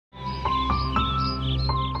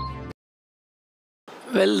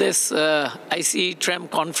Well, this IC-TRAM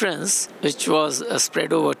conference, which was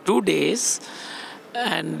spread over 2 days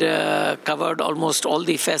and covered almost all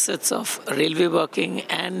the facets of railway working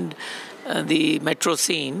and the metro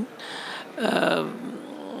scene,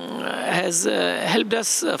 has helped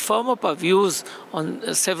us firm up our views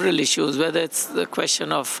on several issues, whether it's the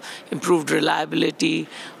question of improved reliability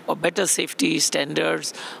or better safety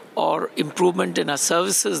standards or improvement in our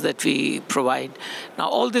services that we provide. Now,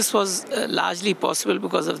 all this was largely possible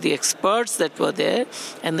because of the experts that were there,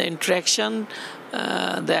 and the interaction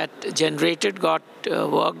that generated got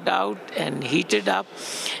worked out and heated up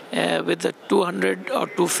with the 200 or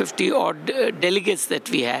 250 odd delegates that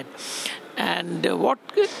we had. And what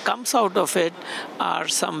comes out of it are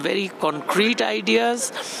some very concrete ideas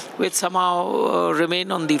which somehow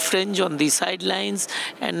remain on the fringe, on the sidelines,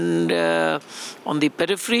 and on the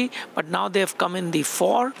periphery, but now they have come in the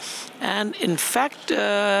fore. And in fact,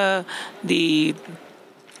 our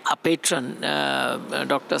patron,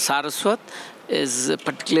 Dr. Saraswat, is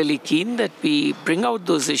particularly keen that we bring out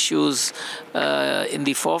those issues in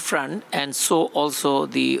the forefront, and so also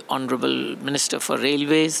the Honorable Minister for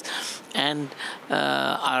Railways and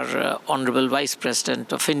our Honorable Vice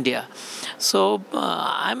President of India. So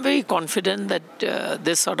I'm very confident that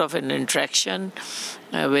this sort of an interaction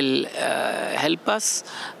will help us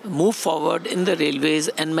move forward in the railways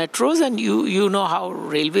and metros. And you know how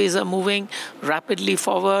railways are moving rapidly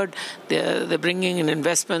forward. They're bringing in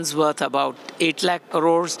investments worth about 8 lakh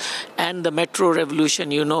crores, and the metro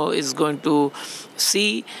revolution, is going to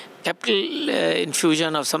see capital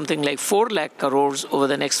infusion of something like 4 lakh crores over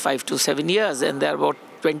the next 5 to 7 years, and there are about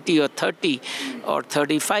 20 or 30 or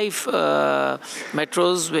 35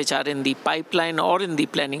 metros which are in the pipeline or in the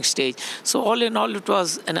planning stage. So all in all, it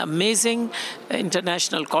was an amazing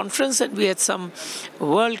international conference, and we had some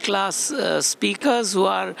world-class speakers who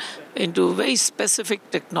are into very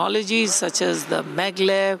specific technologies such as the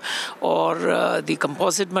maglev or the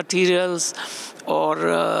composite materials or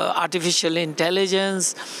artificial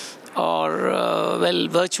intelligence or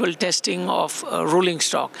virtual testing of rolling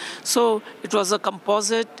stock. So it was a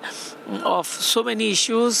composite of so many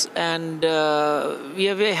issues, and we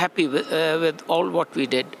are very happy with all what we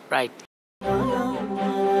did. Right.